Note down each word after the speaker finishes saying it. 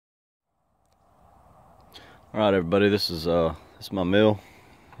Alright everybody, this is my mill,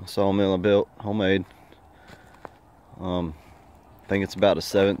 a sawmill I built, homemade. I think it's about a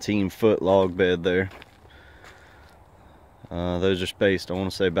 17-foot log bed there. Those are spaced, I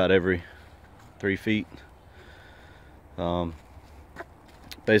want to say, about every 3 feet.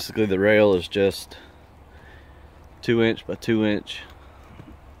 Basically the rail is just 2-inch by 2-inch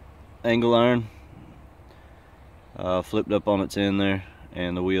angle iron, flipped up on its end there,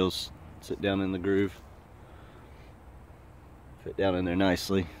 and the wheels sit down in the groove. Fit down in there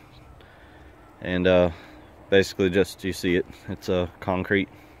nicely, and basically just, you see it, it's a concrete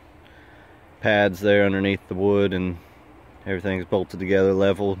pads there underneath the wood, and everything's bolted together,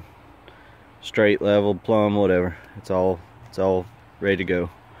 leveled, straight, leveled, plumb, whatever. It's all ready to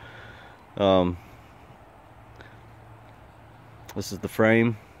go. This is the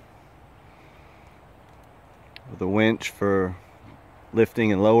frame with a winch for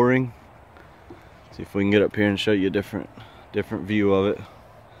lifting and lowering. See if we can get up here and show you a different view of it.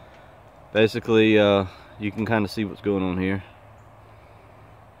 Basically, you can kind of see what's going on here.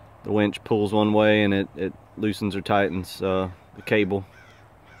 The winch pulls one way and it loosens or tightens the cable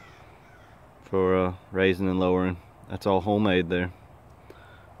for raising and lowering. That's all homemade there.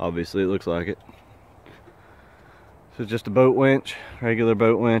 Obviously it looks like it. So just a boat winch, regular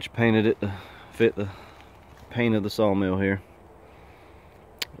boat winch, painted it to fit the paint of the sawmill here.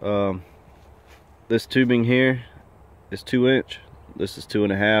 This tubing here is 2-inch. This is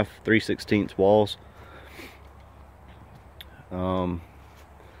 2.5, 3/16 walls.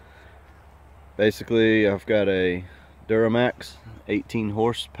 Basically, I've got a DuroMax 18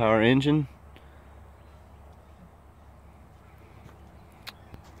 horsepower engine.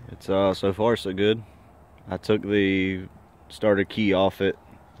 It's so far so good. I took the starter key off it.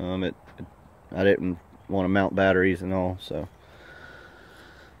 I didn't want to mount batteries and all, so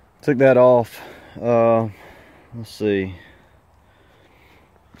took that off. Let's see.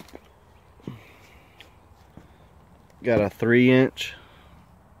 Got a 3-inch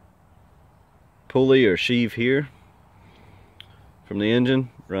pulley or sheave here from the engine,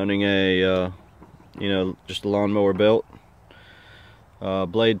 running a just a lawnmower belt.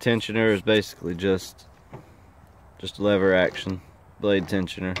 Blade tensioner is basically just a lever action blade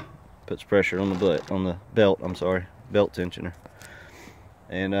tensioner. Puts pressure on the belt. I'm sorry, belt tensioner.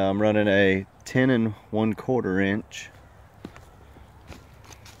 And I'm running a 10 1/4 inch,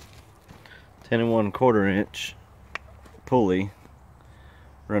 10 1/4 inch pulley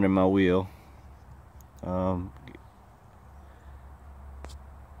running my wheel. Got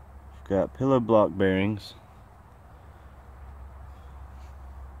pillow block bearings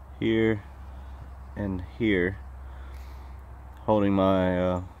here and here holding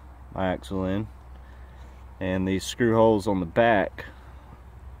my my axle in, and these screw holes on the back,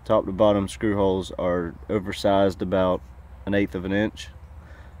 top to bottom screw holes, are oversized about 1/8 of an inch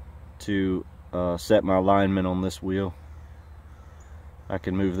to set my alignment on this wheel. I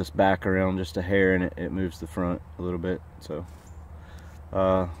can move this back around just a hair and it moves the front a little bit. So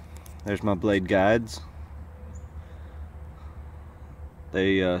there's my blade guides.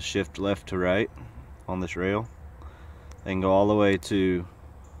 They shift left to right on this rail. They can go all the way to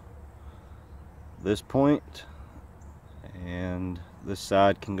this point, and this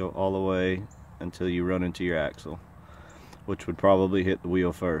side can go all the way until you run into your axle, which would probably hit the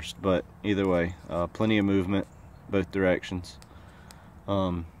wheel first, but either way, plenty of movement both directions.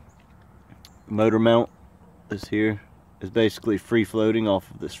 Motor mount is here, is basically free floating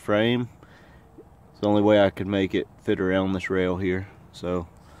off of this frame. It's the only way I could make it fit around this rail here. So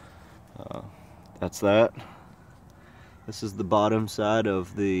that's that. This is the bottom side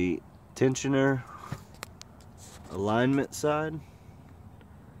of the tensioner alignment side.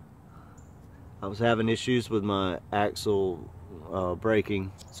 I was having issues with my axle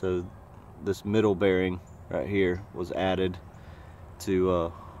braking, so this middle bearing right here was added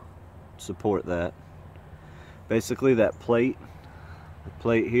to support that. Basically that plate, the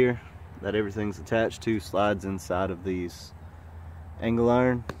plate here that everything's attached to, slides inside of these angle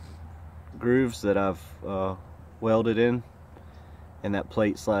iron grooves that I've welded in, and that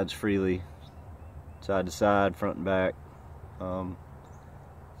plate slides freely side to side, front and back.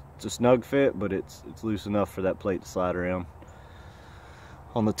 It's a snug fit, but it's loose enough for that plate to slide around.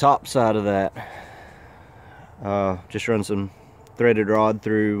 On the top side of that, just run some threaded rod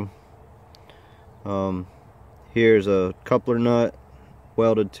through. Here's a coupler nut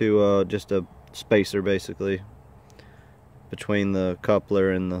welded to just a spacer basically between the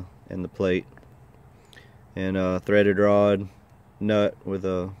coupler and the plate, and a threaded rod nut with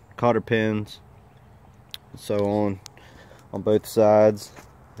cotter pins and so on both sides.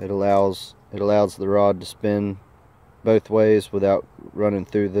 It allows It allows the rod to spin both ways without running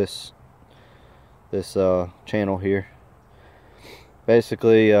through this channel here.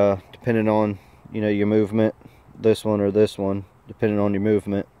 Basically, depending on your movement, this one or this one, depending on your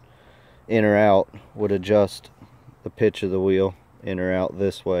movement, in or out, would adjust the pitch of the wheel in or out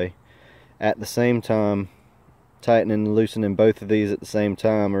this way. At the same time, tightening and loosening both of these at the same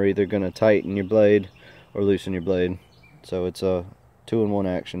time are either going to tighten your blade or loosen your blade. So it's a 2-in-1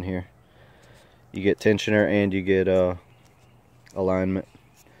 action here. You get tensioner and you get alignment.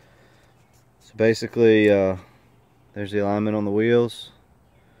 So basically, there's the alignment on the wheels.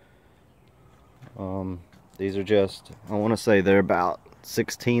 These are just, I want to say they're about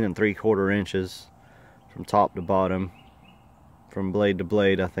 16 3/4 inches from top to bottom. From blade to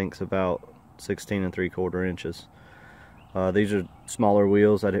blade, I think it's about 16 3/4 inches. These are smaller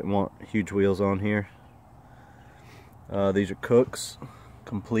wheels. I didn't want huge wheels on here. These are Cooks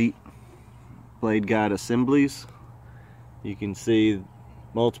complete blade guide assemblies. You can see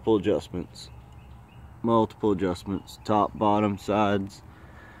multiple adjustments, top, bottom, sides,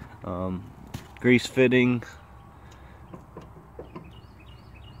 grease fitting.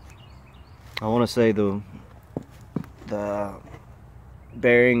 I want to say the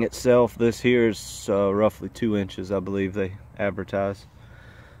bearing itself, this here is roughly 2 inches, I believe they advertise,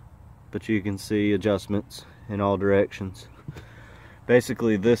 but you can see adjustments in all directions.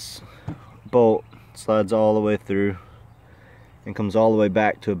 Basically, this bolt slides all the way through and comes all the way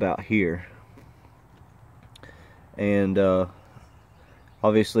back to about here, and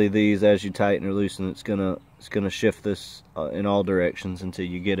obviously these, as you tighten or loosen, it's gonna shift this in all directions until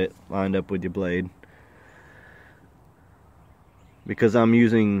you get it lined up with your blade. Because I'm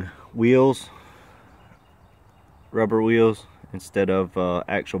using wheels, rubber wheels, instead of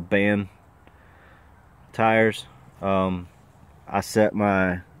actual band tires, I set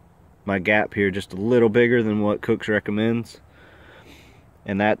my gap here just a little bigger than what Cooks recommends,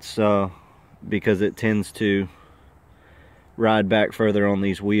 and that's because it tends to ride back further on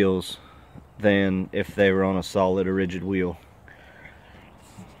these wheels than if they were on a solid or rigid wheel.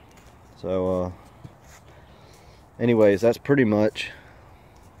 So anyways, that's pretty much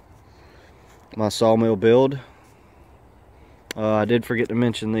my sawmill build. I did forget to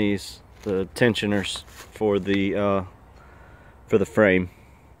mention these, the tensioners for the frame.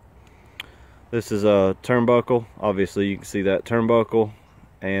 This is a turnbuckle. Obviously you can see that turnbuckle,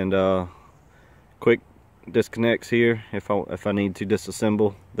 and quick disconnects here if I need to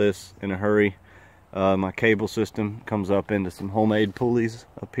disassemble this in a hurry. My cable system comes up into some homemade pulleys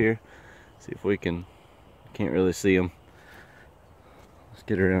up here. See if we can't really see them. Let's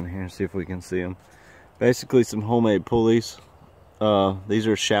get around here and see if we can see them. Basically some homemade pulleys. These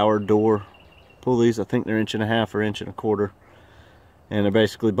are shower door pulleys. I think they're 1.5 inches or 1.25 inches, and they're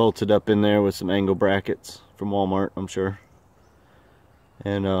basically bolted up in there with some angle brackets from Walmart, I'm sure.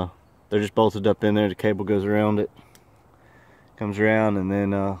 And they're just bolted up in there. The cable goes around it, comes around, and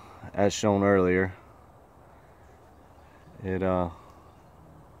then as shown earlier, it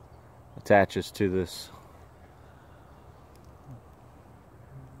attaches to this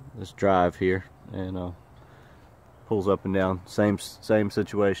drive here, and pulls up and down. Same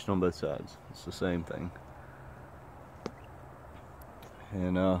situation on both sides. It's the same thing.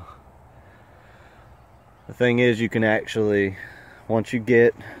 And the thing is, you can actually, once you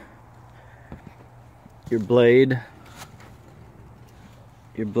get your blade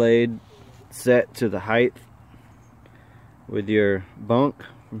set to the height with your bunk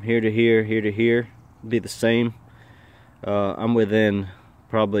from here to here, here to here, be the same. I'm within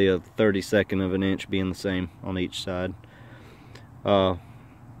probably a 32nd of an inch being the same on each side.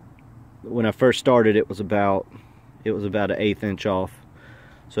 When I first started, it was about an 1/8 inch off.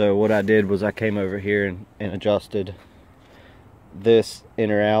 So what I did was I came over here and adjusted this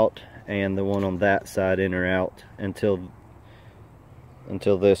in or out, and the one on that side in or out, until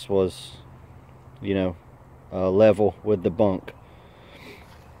this was, level with the bunk.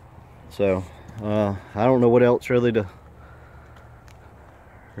 So I don't know what else really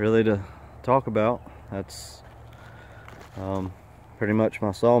to talk about. That's pretty much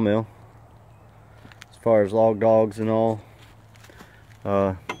my sawmill. As far as log dogs and all,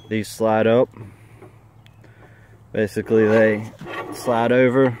 these slide up. Basically they slide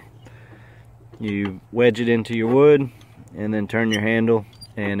over, you wedge it into your wood, and then turn your handle,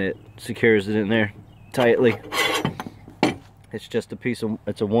 and it secures it in there tightly. It's just it's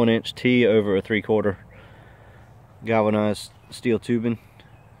a 1-inch T over a 3/4 galvanized steel tubing,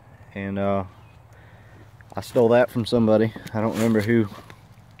 and I stole that from somebody. I don't remember who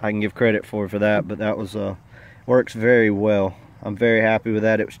I can give credit for that, but that was works very well. I'm very happy with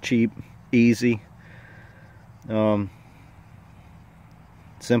that. It was cheap, easy.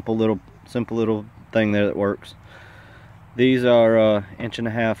 Simple little thing there that works. These are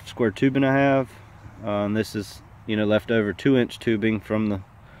 1.5 inch square tubing I have. And this is, you know, leftover 2-inch tubing from the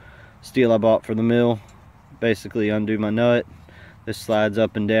steel I bought for the mill. Basically undo my nut. This slides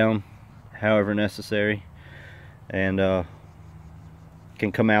up and down however necessary, and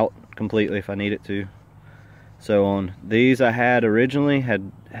can come out completely if I need it to. So on these, I had originally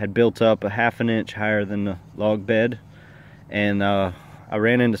had built up a 1/2 inch higher than the log bed, and I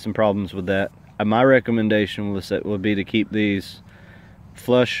ran into some problems with that. My recommendation would be to keep these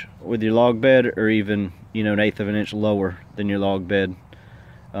flush with your log bed, or even, you know, 1/8 of an inch lower than your log bed.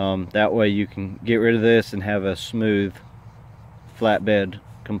 That way you can get rid of this and have a smooth flat bed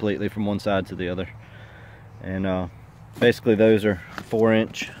completely from one side to the other. And basically those are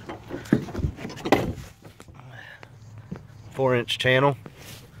 4-inch channel,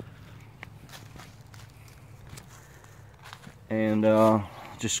 and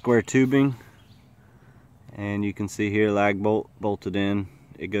just square tubing. And you can see here, lag bolt bolted in.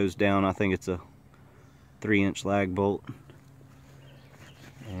 It goes down, I think it's a 3-inch lag bolt.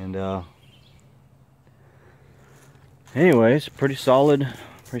 And anyways, pretty solid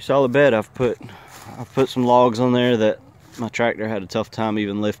bed. I've put some logs on there that my tractor had a tough time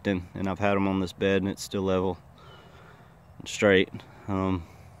even lifting, and I've had them on this bed, and it's still level and straight.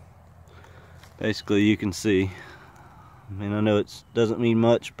 Basically, you can see, I mean, I know it doesn't mean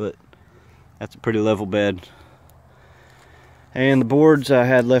much, but that's a pretty level bed. And the boards I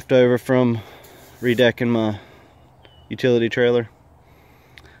had left over from redecking my utility trailer.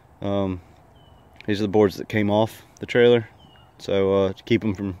 These are the boards that came off the trailer, so to keep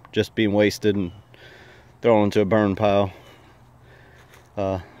them from just being wasted and thrown into a burn pile,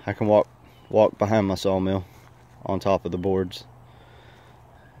 I can walk behind my sawmill on top of the boards.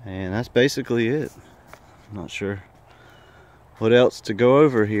 And that's basically it. I'm not sure what else to go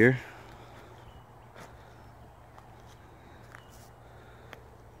over here.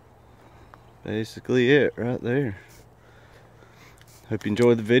 Basically it right there. Hope you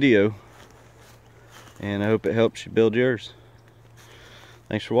enjoyed the video, and I hope it helps you build yours.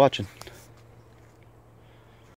 Thanks for watching.